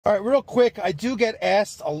All right, real quick, I do get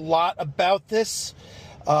asked a lot about this.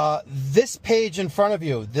 This page in front of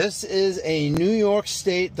you, this is a New York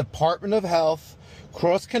State Department of Health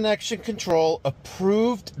cross-connection control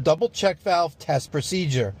approved double check valve test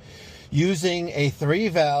procedure using a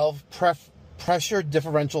 3-valve pressure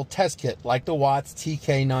differential test kit like the Watts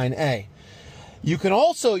TK9A. You can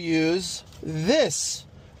also use this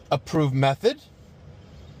approved method,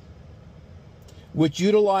 which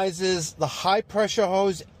utilizes the high pressure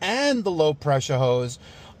hose and the low pressure hose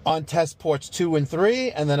on test ports 2 and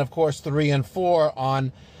 3, and then of course 3 and 4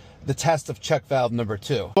 on the test of check valve number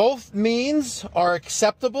 2. Both means are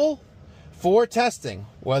acceptable for testing,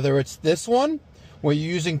 whether it's this one, where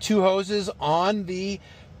you're using 2 hoses on the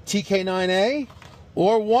TK9A,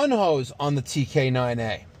 or 1 hose on the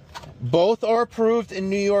TK9A. Both are approved in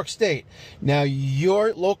New York State. Now,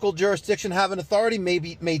 your local jurisdiction having authority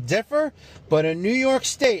may differ, but in New York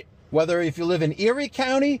State, whether if you live in Erie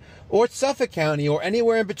County or Suffolk County or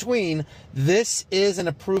anywhere in between, this is an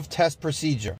approved test procedure.